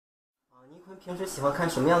平时喜欢看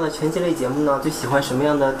什么样的拳击类节目呢？最喜欢什么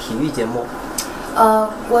样的体育节目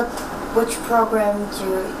？Which program do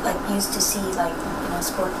you used to see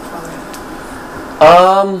sport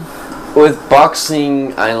program? With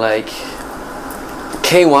boxing, I like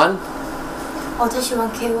K1. 哦，他喜欢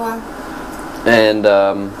K1. And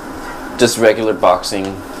just regular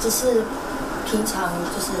boxing. 只是平常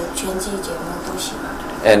就是拳击节目都喜欢。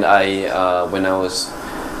And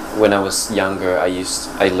when I was younger,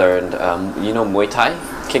 I learned Muay Thai,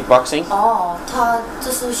 kickboxing. 哦，他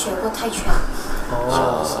就是学过泰拳。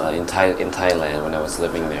In Thailand when I was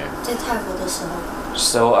living there. 在泰国的时候。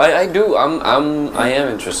So I am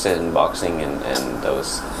interested in boxing and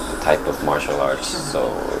those type of martial arts.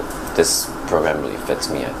 So this program really fits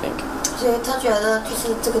me, I think. 所以他觉得就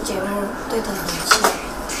是这个节目对他很契合。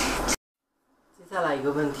接下来一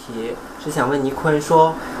个问题是想问尼坤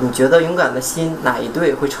说，你觉得勇敢的心哪一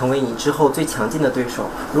队会成为你之后最强劲的对手？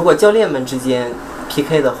如果教练们之间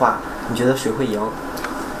PK 的话，你觉得谁会赢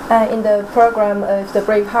？In the program of the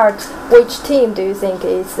Brave Heart, which team do you think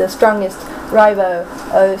is the strongest rival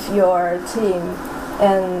of your team?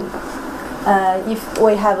 And if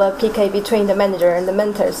we have a PK between the manager and the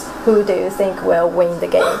mentors, who do you think will win the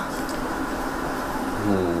game?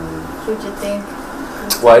 Who do you think?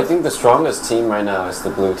 Well, I think the strongest team right now is the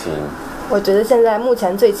blue team. 我觉得现在目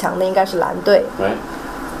前最强的应该是蓝队。Right?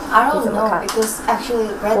 I don't know because actually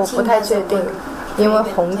red team 我不太确定。因为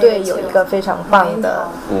红队有一个非常棒的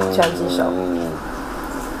拳击手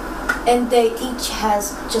 ，and they each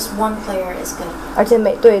has just one player is good。而且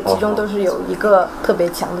每队其中都是有一个特别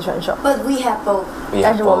强的选手。But we have both。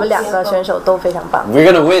但是我们两个选手都非常棒。We're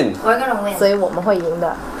gonna win。We're gonna win。所以我们会赢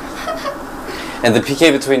的。And the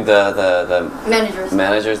PK between the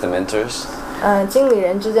managers, the mentors。经理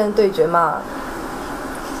人之间的对决嘛。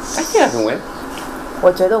I think I can win。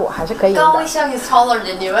我觉得我还是可以赢的。高一翔 is taller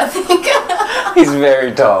than you, I think. He's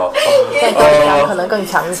very tall. 再更强可能更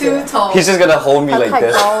强一些。Too tall. He's just gonna hold me like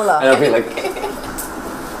this. 他太高了。And I'll be like.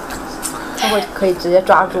 他会可以直接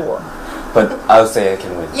抓住我。But I'll say I can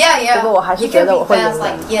win. Yeah. 不过我还是觉得我会赢的。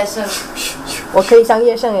叶胜。我可以像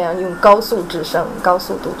叶胜一样用高速制胜，高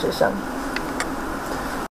速度制胜。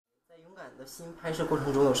在勇敢的心拍摄过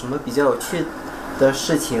程中有什么比较有趣的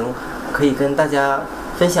事情可以跟大家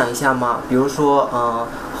分享一下吗？比如说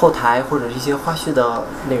后台或者一些花絮的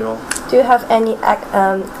内容。Do you have any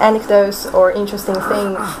anecdotes or interesting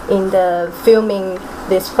thing in the filming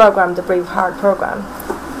this program, the Brave Heart program?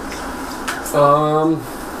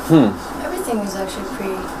 Everything is actually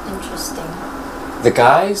pretty interesting. The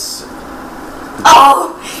guys.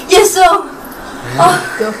 Oh, 叶胜。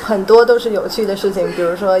有很多都是有趣的事情，比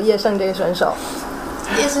如说叶胜这个选手。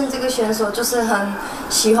叶胜这个选手就是很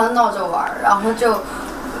喜欢闹着玩，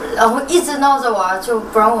然后一直闹着玩，就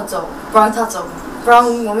不让我走，不让他走，不让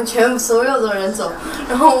我们所有的人走，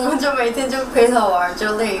然后我们就每天就陪他玩，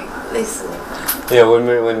就累死了。Yeah, when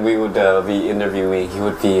we would be interviewing, he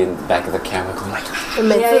would be in the back of the camera going like.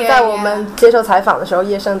 每次在我们接受采访的时候，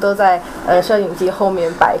叶胜都在摄影机后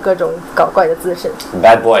面摆各种搞怪的姿势。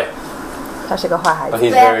Bad boy. 他是个坏孩子。But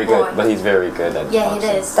he's very good. But he's very good at boxing. Yeah,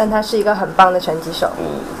 he is. 但他是一个很棒的拳击手。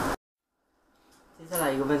接下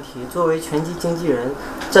来一个问题，作为拳击经纪人，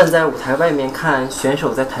站在舞台外面看选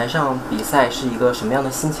手在台上比赛是一个什么样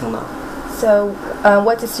的心情呢？ So,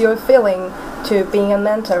 what is your feeling to being a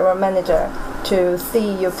mentor or manager to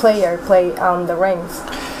see your player play on the rings?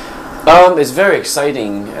 It's very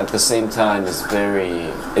exciting. At the same time, it's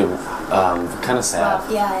very kind of sad. Rough,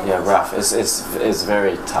 yeah, rough. It's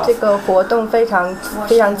very tough. 这个活动非常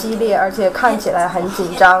激烈，而且看起来很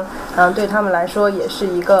紧张。对他们来说也是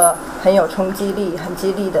一个很有冲击力、很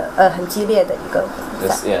激烈的一个比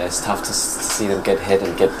赛。Yeah, it's tough to see them get hit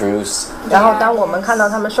and get bruised. 然后当我们看到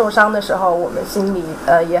他们受伤的时候，我们心里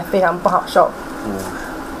也非常不好受。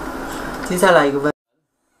接下来一个问题。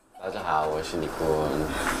大家好，我是Nichkhun。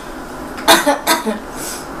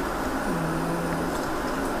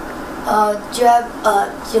Do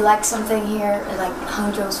you like something here, like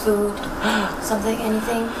Hangzhou's food, something,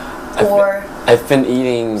 anything, or? I've been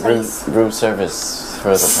eating room service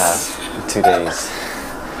for the past 2 days.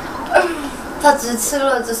 他只吃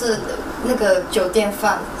了就是那个酒店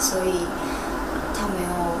饭，所以他没有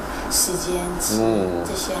时间吃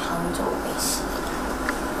这些杭州美食。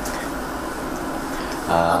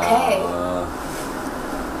OK。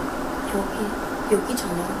여기 전에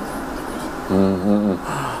那么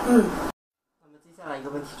接下来一个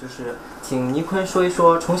问题就是，请尼坤说一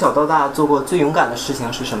说从小到大做过最勇敢的事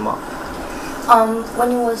情是什么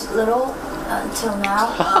？When you was little until now,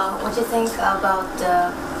 what do you think about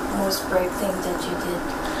the most brave thing that you did?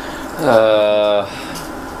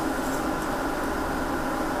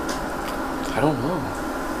 I I don't know.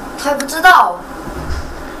 他不知道，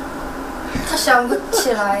他想不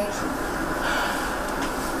起来。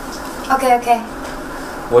Okay.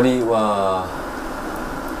 What do you,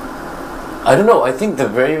 I don't know. I think the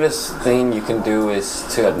bravest thing you can do is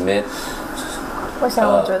to admit.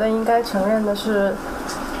 我觉得应该承认的是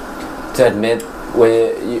To admit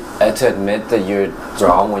to admit that you're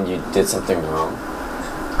wrong when you did something wrong.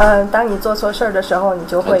 当你做错事儿的时候，你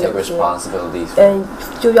就 And 会 take 有些 responsibilities. For it.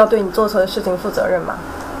 就要对你做错的事情负责任嘛。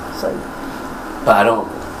所以 But I don't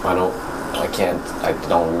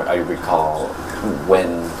recall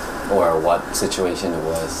when or what situation it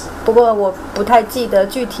was. 不过我不太记得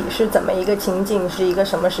具体是怎么一个情景，是一个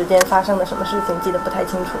什么时间发生的什么事情，记得不太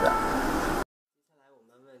清楚了。接下来我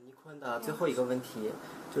们问尼坤的最后一个问题，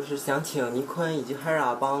就是想请尼坤以及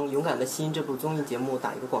Hera 帮《勇敢的心》这部综艺节目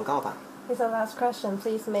打一个广告吧。Here's the last question.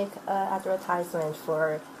 Please make an advertisement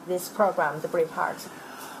for this program, The Brave Heart.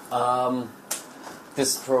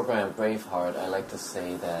 This program, Braveheart, I like to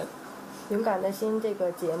say that 勇敢的心这个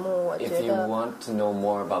节目，我 if 觉 you 得 want to know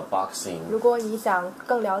more about boxing, 如果你想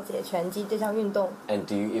更了解拳击这项运动， and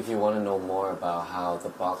if you want to know more about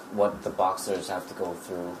what the boxers have to go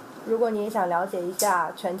through, 如果你也想了解一下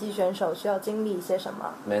拳击选手需要经历一些什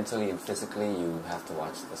么， mentally and physically, you have to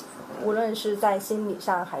watch this program. 无论是在心理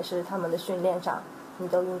上还是他们的训练上，你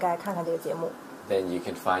都应该看看这个节目， Then you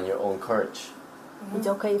can find your own courage. 你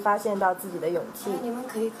就可以发现到自己的勇气。你们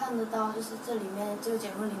可以看得到，就是这个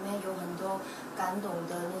节目里面有很多感动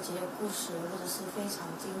的那些故事，或者是非常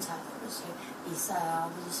精彩的那些比赛啊，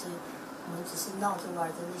或者是我们只是闹着玩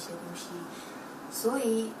的那些东西。所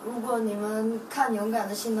以，如果你们看《勇敢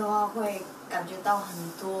的心》的话，会感觉到很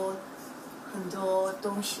多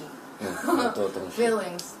东西，很多东西。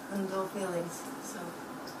feelings， 很多 feelings，so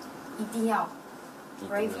一定要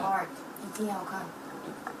brave heart， 一定要看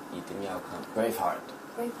一定要看 Braveheart，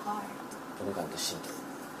 brave heart， 勇敢的心。